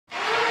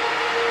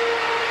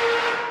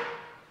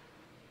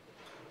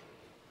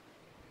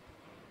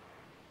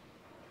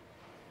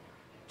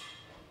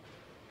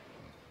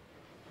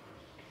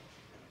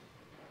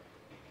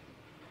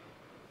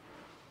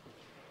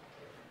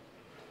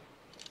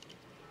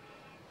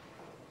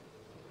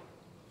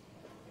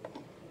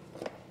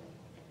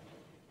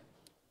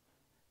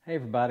Hey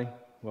everybody,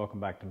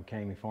 welcome back to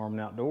McCamey Farm and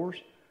Outdoors.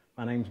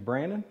 My name's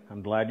Brandon.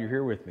 I'm glad you're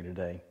here with me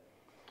today.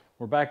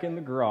 We're back in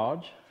the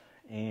garage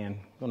and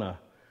I'm going to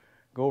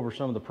go over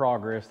some of the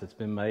progress that's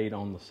been made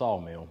on the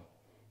sawmill.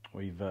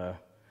 We've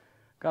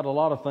got a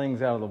lot of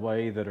things out of the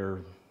way that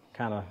are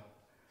kind of,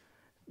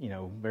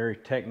 very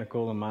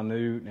technical and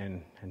minute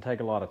and take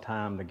a lot of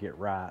time to get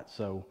right.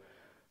 So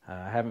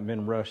I haven't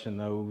been rushing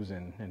those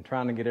and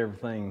trying to get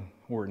everything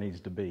where it needs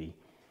to be.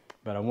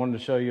 But I wanted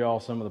to show you all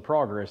some of the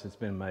progress that's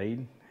been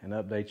made and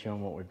update you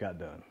on what we've got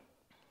done.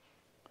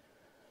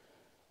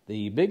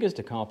 The biggest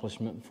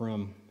accomplishment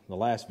from the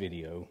last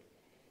video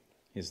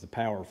is the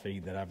power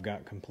feed that I've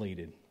got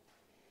completed.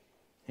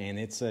 And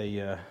it's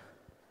this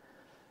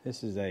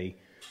is a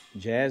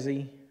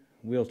Jazzy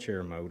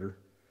wheelchair motor.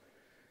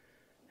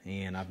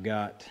 And I've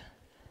got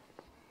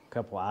a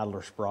couple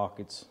idler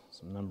sprockets,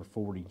 some number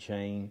 40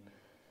 chain,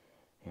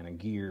 and a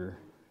gear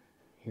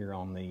here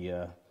on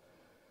the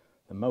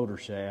motor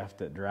shaft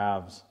that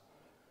drives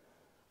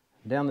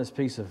down this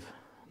piece of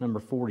number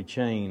 40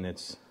 chain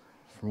that's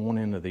from one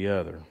end to the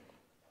other.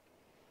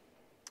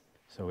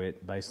 So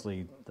it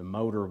basically, the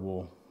motor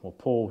will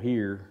pull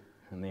here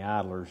and the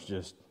idlers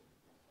just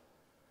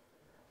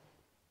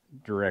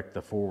direct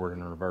the forward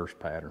and reverse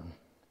pattern.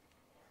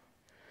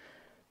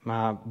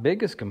 My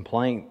biggest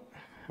complaint,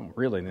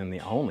 really then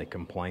the only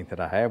complaint that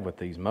I have with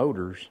these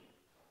motors,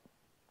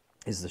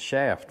 is the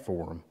shaft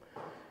for them.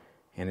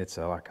 And it's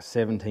like a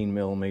 17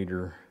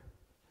 millimeter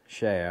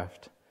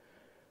shaft,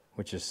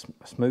 which is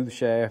a smooth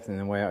shaft, and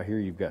then way out here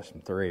you've got some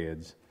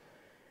threads.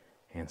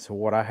 And so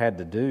what I had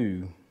to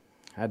do,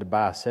 I had to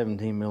buy a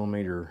 17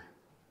 millimeter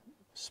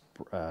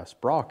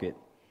sprocket,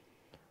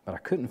 but I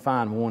couldn't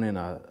find one in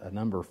a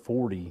number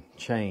 40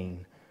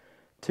 chain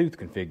tooth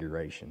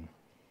configuration.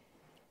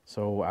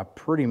 So I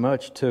pretty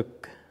much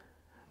took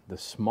the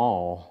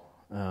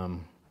small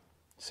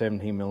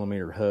 17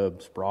 millimeter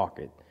hub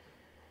sprocket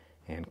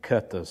and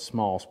cut the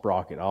small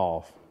sprocket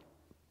off.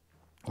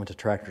 Went to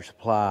Tractor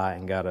Supply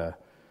and got a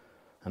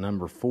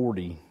number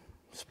 40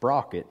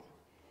 sprocket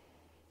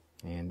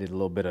and did a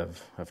little bit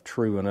of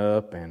truing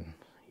up and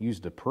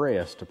used a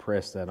press to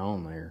press that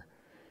on there.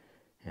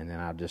 And then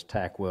I just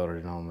tack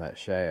welded it on that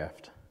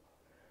shaft.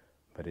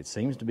 But it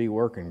seems to be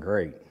working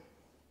great.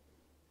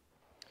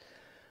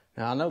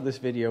 Now I know this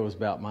video is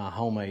about my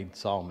homemade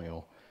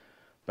sawmill,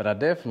 but I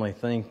definitely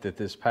think that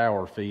this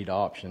power feed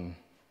option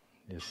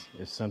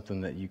is something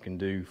that you can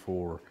do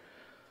for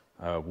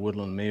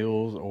woodland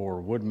mills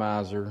or wood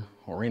miser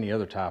or any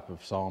other type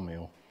of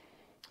sawmill.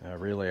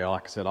 Really,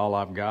 like I said, all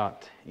I've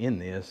got in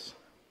this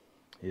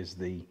is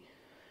the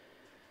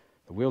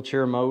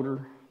wheelchair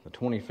motor, the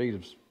 20 feet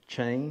of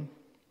chain,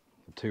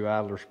 the 2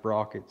 idler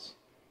sprockets,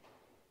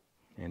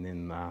 and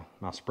then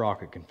my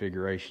sprocket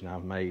configuration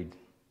I've made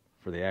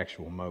for the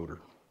actual motor.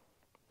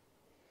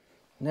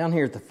 Down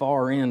here at the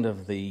far end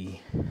of the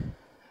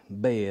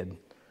bed,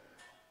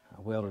 I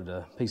welded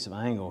a piece of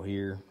angle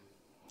here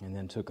and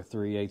then took a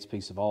 3/8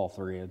 piece of all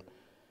thread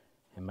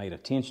and made a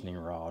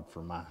tensioning rod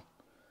for my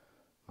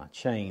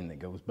chain that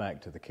goes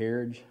back to the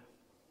carriage.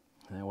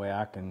 And that way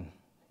I can,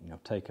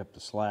 take up the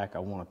slack I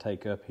want to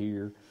take up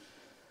here.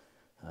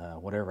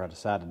 Whatever I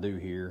decide to do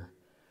here,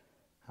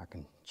 I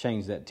can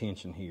change that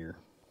tension here.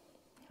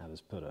 I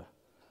just put a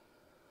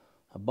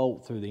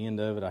bolt through the end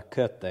of it. I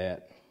cut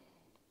that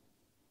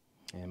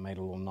and made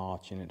a little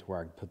notch in it to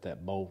where I could put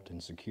that bolt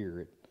and secure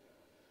it.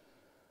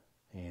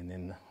 And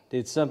then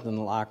did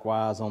something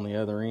likewise on the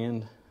other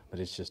end, but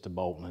it's just a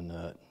bolt and a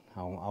nut.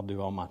 I'll do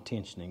all my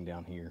tensioning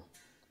down here.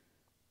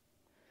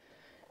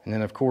 And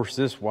then of course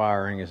this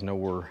wiring is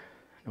nowhere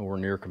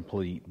near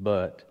complete,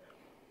 but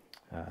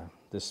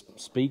this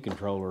speed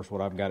controller is what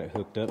I've got it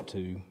hooked up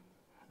to.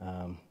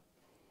 And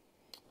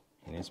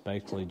it's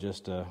basically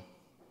just an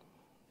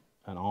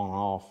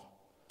on-off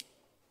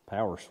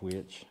power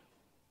switch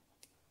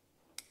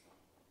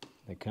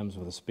that comes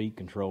with a speed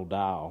control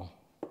dial.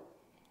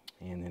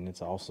 And then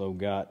it's also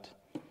got,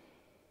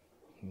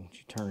 once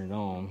you turn it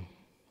on,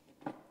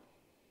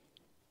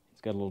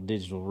 it's got a little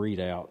digital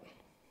readout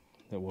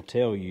that will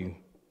tell you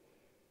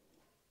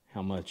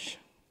how much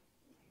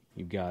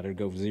you've got. It'll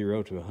go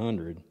 0 to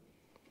 100.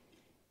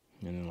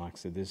 And then, like I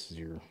said, this is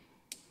your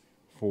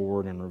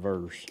forward and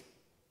reverse.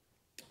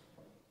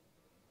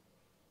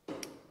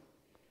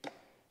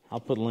 I'll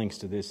put links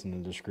to this in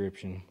the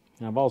description.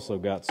 And I've also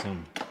got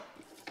some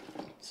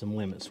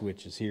limit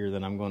switches here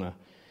that I'm going to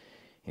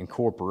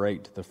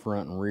incorporate to the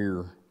front and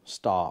rear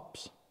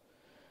stops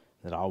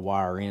that I'll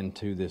wire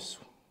into this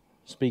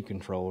speed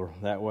controller.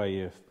 That way,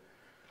 if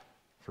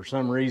for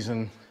some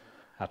reason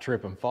I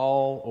trip and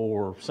fall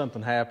or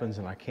something happens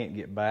and I can't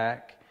get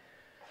back,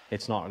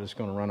 it's not just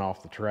going to run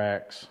off the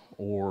tracks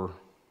or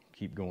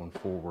keep going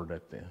forward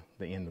at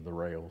the end of the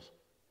rails.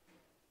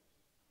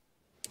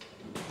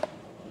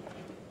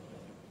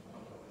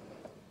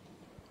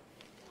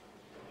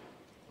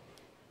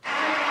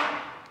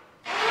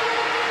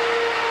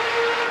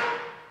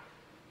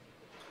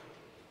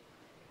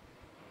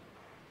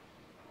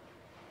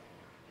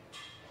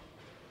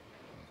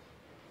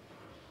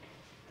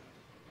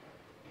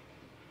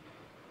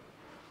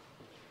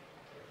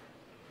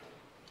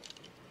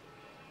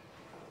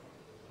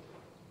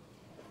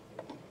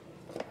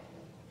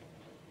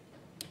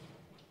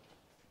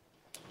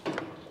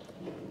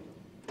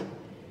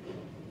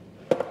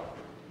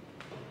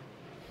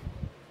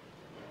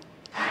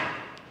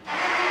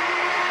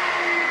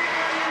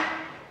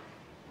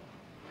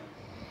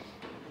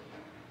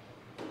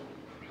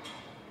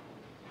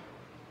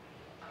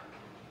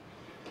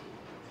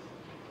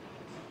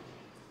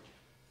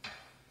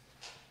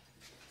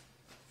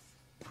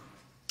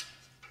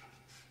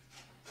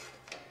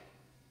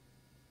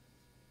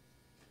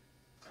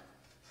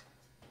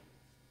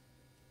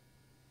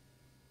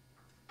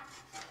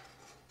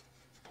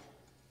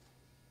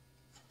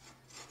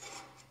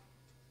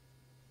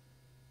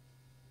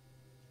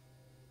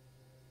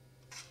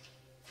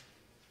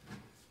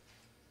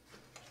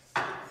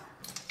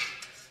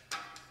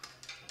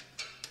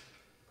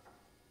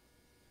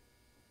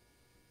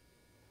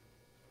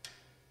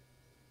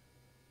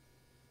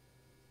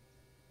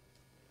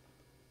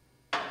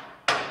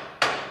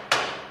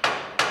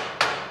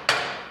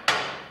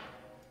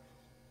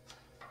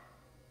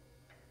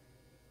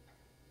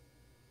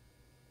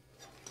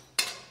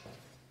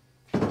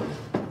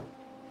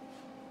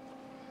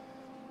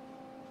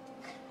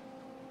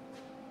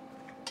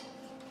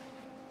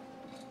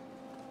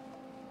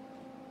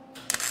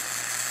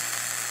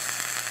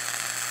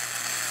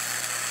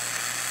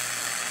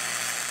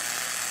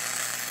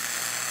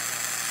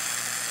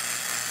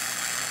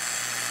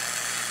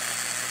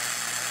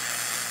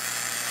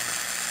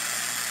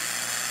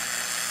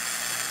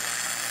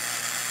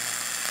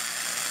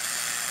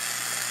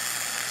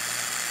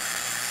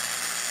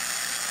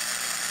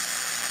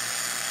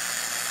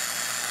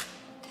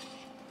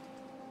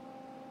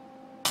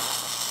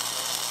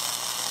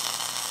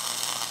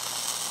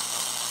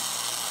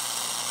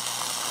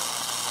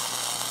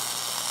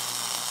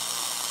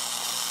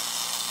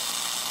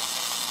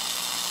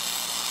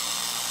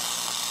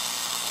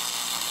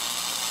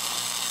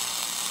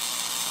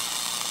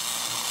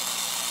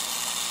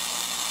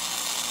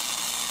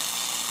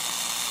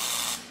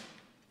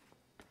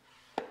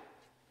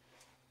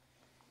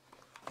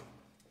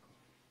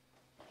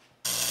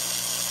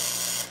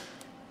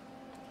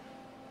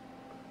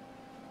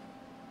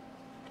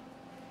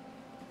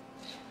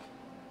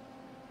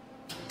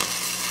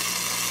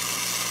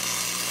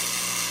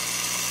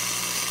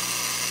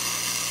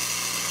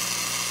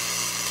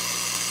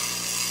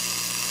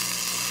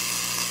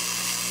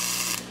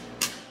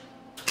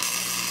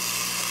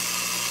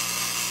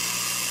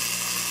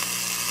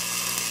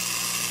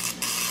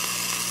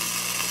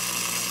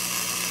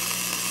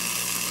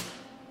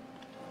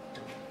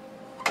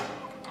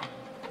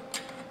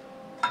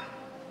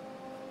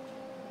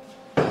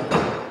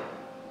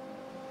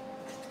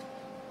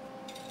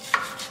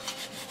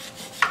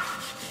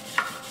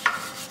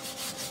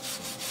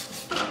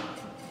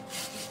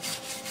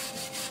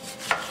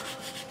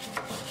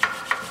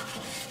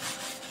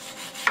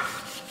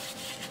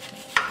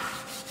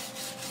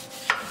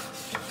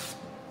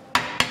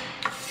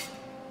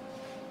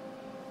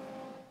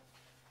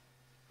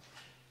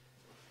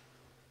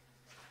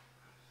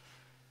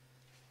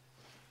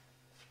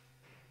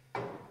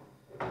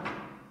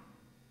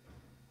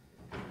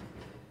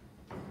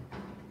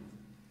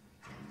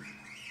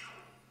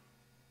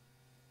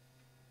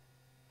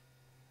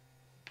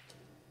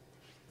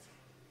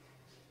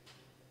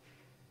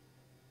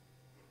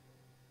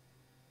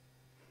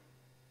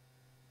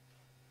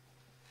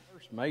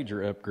 First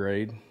major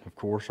upgrade, of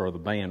course, are the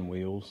band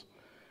wheels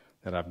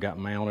that I've got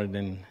mounted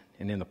and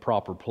in the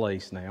proper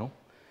place now.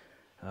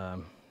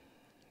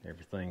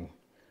 Everything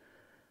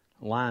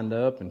lined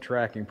up and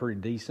tracking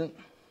pretty decent.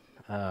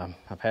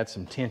 I've had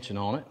some tension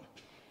on it,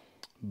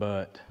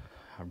 but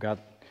I've got,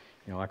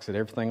 like I said,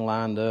 everything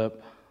lined up.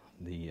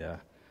 The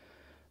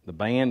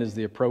band is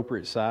the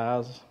appropriate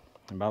size.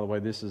 And by the way,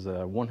 this is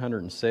a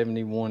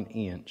 171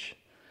 inch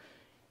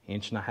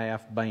and a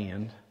half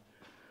band.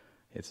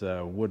 It's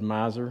a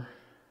Wood-Mizer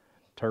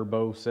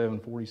Turbo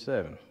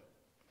 747.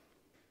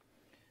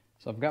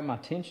 So I've got my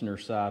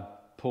tensioner side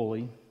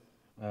pulley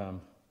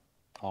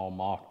all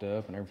mocked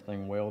up and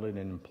everything welded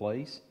and in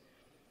place.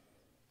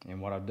 And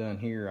what I've done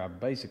here,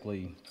 I've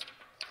basically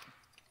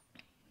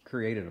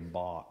created a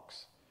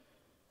box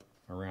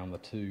around the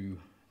two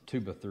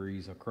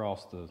 2x3s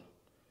across the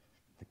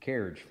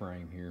carriage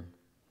frame here,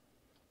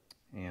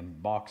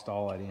 and boxed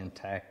all that in,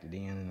 tacked it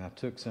in, and I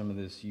took some of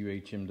this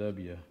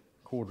UHMW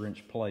 1/4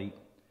 inch plate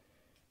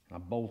and I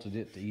bolted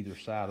it to either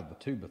side of the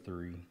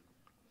 2x3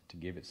 to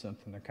give it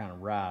something to kind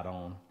of ride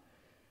on.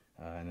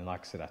 And then,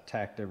 like I said, I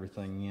tacked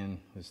everything in,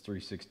 this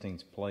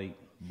 3/16 plate,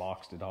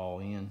 boxed it all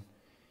in,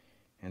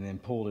 and then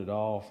pulled it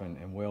off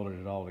and welded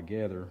it all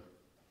together.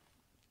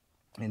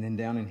 And then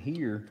down in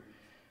here,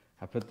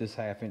 I put this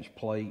 1/2 inch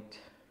plate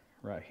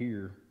right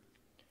here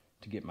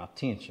to get my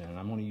tension. And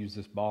I'm going to use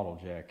this bottle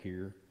jack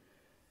here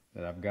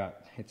that I've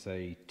got. It's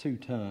a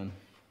 2-ton,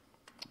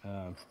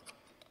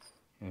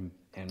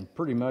 and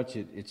pretty much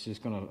it's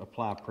just going to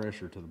apply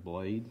pressure to the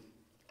blade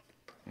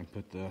and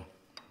put the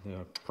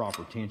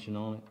proper tension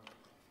on it.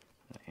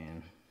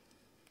 And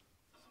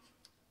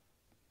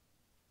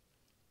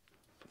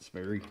it's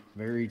very,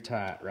 very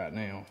tight right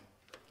now,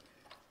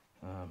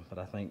 but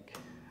I think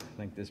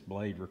this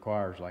blade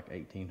requires like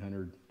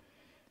 1800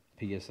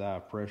 psi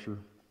of pressure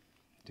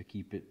to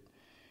keep it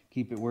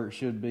where it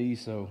should be.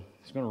 So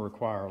it's going to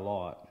require a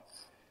lot,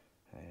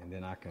 and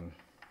then I can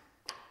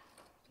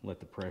let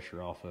the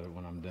pressure off of it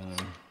when I'm done.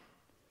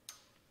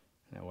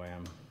 That way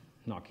I'm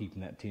not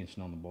keeping that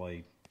tension on the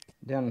blade.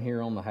 Down in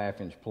here on the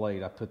 1/2 inch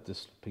plate, I put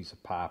this piece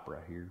of pipe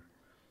right here.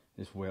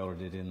 Just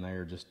welded it in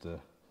there just to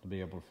be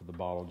able for the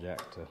bottle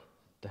jack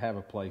to have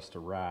a place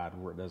to ride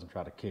where it doesn't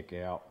try to kick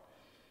out.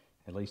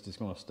 At least it's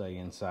going to stay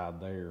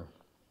inside there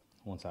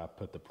once I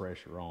put the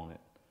pressure on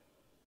it.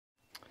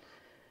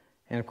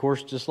 And of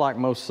course, just like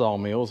most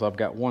sawmills, I've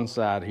got one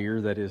side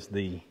here that is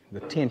the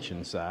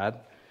tension side.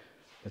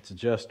 It's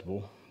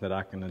adjustable, that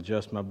I can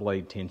adjust my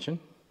blade tension.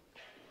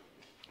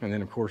 And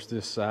then of course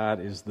this side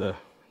is the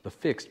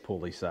fixed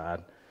pulley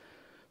side.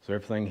 So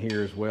everything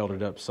here is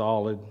welded up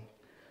solid.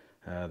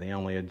 The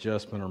only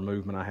adjustment or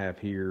movement I have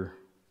here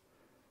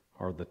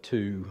are the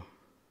 2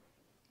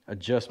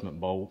 adjustment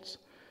bolts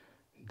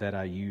that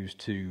I use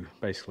to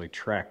basically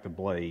track the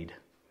blade,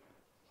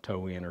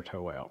 toe in or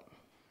toe out.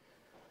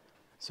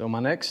 So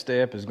my next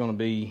step is going to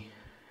be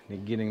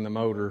getting the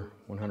motor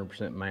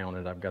 100%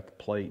 mounted. I've got the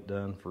plate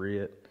done for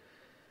it,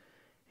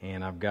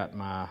 and I've got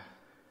my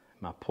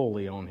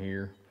pulley on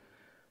here.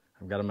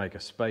 I've got to make a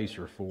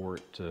spacer for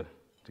it to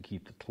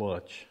keep the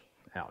clutch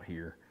out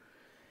here,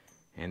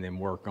 and then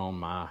work on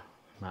my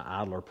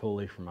idler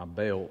pulley for my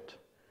belt.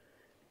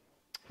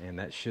 And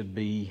that should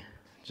be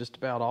just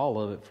about all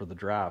of it for the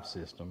drive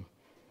system.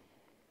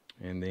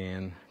 And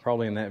then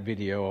probably in that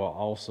video I'll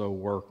also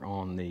work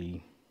on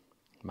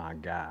my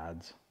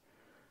guides.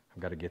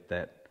 I've got to get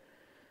that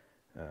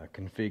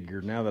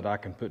configured. Now that I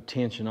can put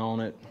tension on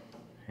it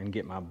and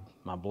get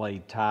my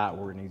blade tight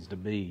where it needs to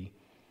be,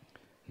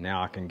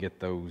 now I can get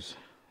those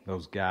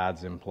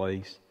guides in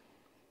place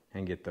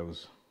and get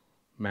those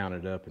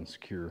mounted up and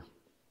secure.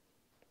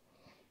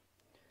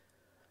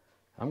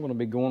 I'm going to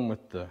be going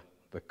with the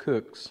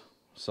Cook's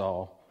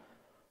saw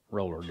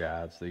roller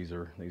guides. These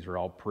are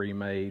all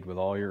pre-made with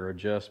all your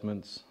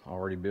adjustments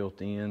already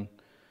built in.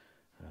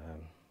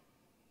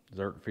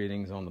 Zerk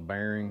fittings on the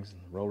bearings,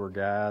 roller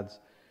guides.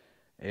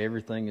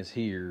 Everything is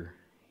here.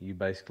 You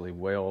basically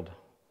weld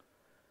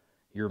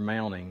your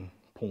mounting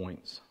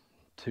points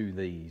to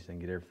these and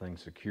get everything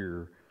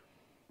secure.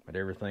 But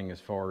everything as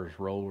far as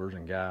rollers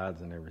and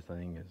guides and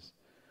everything is,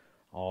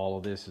 all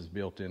of this is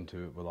built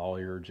into it with all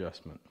your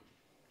adjustment.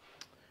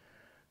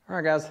 All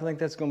right, guys, I think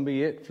that's going to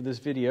be it for this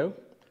video.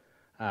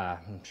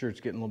 I'm sure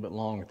it's getting a little bit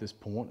long at this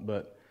point,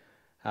 but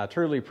I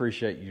truly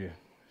appreciate you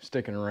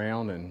sticking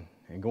around and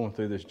going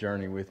through this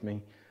journey with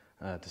me.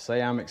 To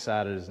say I'm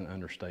excited is an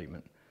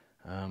understatement.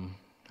 I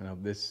know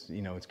this,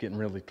 it's getting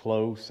really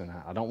close, and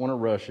I don't want to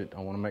rush it. I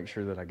want to make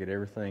sure that I get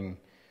everything,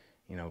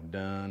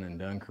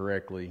 done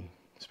correctly,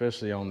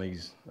 especially on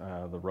these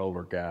the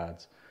roller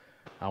guides.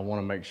 I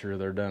want to make sure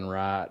they're done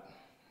right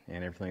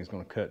and everything's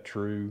going to cut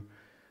true.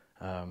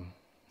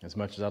 As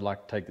much as I'd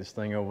like to take this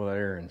thing over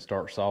there and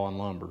start sawing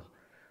lumber,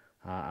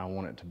 I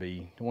want it to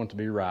be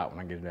right when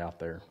I get it out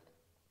there.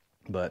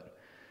 But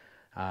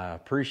I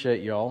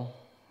appreciate y'all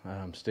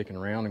sticking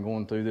around and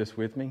going through this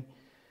with me.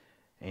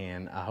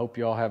 And I hope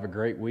y'all have a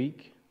great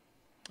week,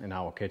 and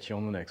I will catch you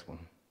on the next one.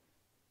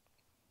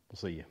 We'll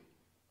see you.